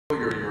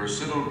You're a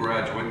Citadel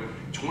graduate,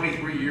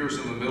 23 years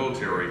in the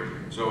military,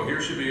 so here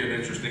should be an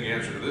interesting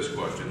answer to this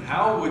question.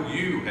 How would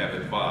you have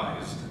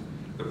advised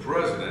the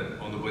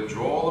President on the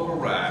withdrawal of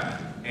Iraq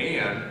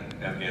and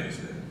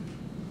Afghanistan?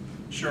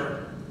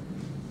 Sure.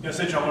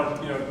 Essentially, I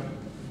want to,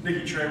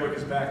 Nikki Trawick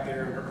is back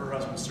there, and her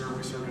husband served.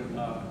 We served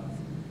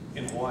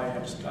in Hawaii. I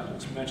just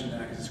mentioned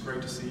that because it's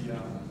great to see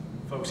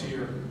folks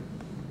here.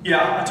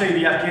 Yeah, I'll tell you,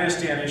 the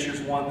Afghanistan issue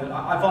is one that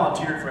I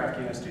volunteered for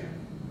Afghanistan.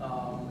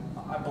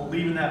 I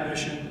believe in that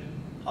mission.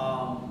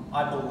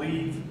 I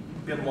believe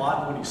bin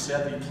Laden when he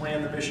said that he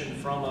planned the mission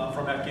from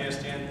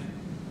Afghanistan,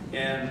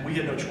 and we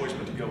had no choice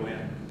but to go in.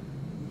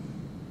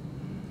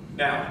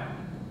 Now,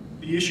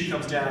 the issue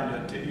comes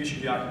down to the issue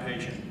of the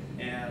occupation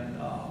and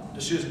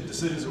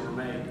decisions that were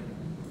made.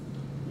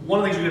 One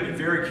of the things we've got to be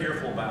very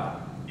careful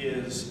about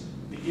is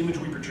the image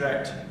we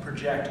project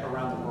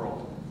around the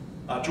world.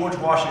 George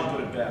Washington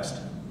put it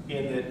best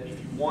in that if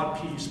you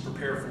want peace,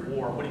 prepare for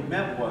war. What he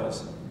meant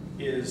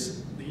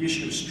is the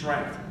issue of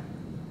strength.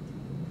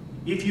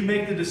 If you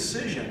make the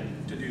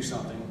decision to do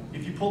something,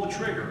 if you pull the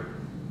trigger,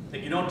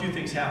 then you don't do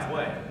things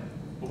halfway.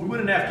 When we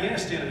went into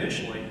Afghanistan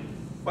initially,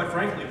 quite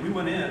frankly, we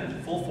went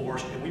in full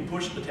force and we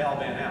pushed the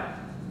Taliban out.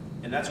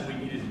 And that's what we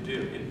needed to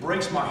do. It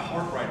breaks my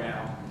heart right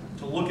now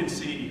to look and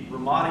see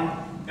Ramadi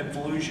and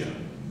Fallujah,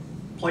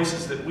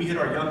 places that we had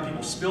our young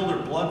people spill their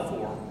blood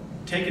for,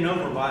 taken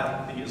over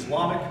by the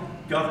Islamic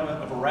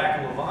government of Iraq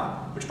and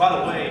Levant, which, by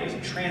the way, is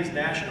a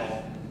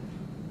transnational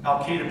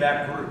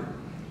Al-Qaeda-backed group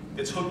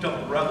that's hooked up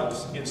with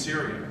rebels in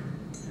Syria.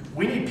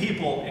 We need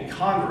people in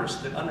Congress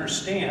that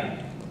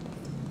understand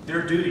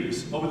their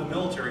duties over the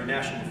military and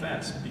national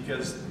defense,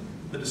 because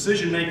the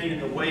decision-making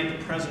and the way the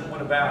President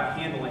went about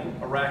handling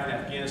Iraq and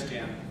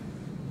Afghanistan,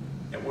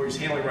 and where he's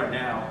handling right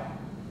now,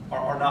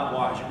 are not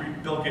wise. You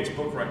read Bill Gates'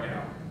 book right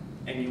now,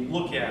 and you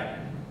look at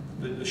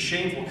the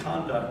shameful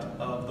conduct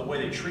of the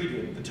way they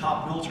treated the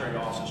top military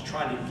officers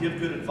trying to give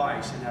good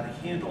advice on how to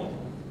handle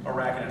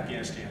Iraq and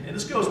Afghanistan. And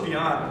this goes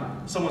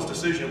beyond someone's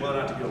decision of whether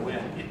or not to go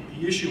in.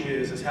 The issue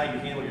is how you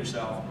handle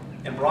yourself,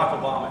 and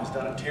Barack Obama has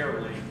done it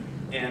terribly,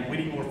 and we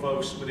need more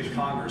folks within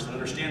Congress that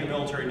understand the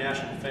military and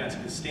national defense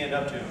and can stand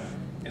up to them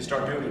and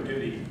start doing their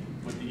duty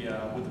with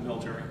the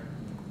military.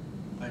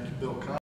 Thank you, Bill.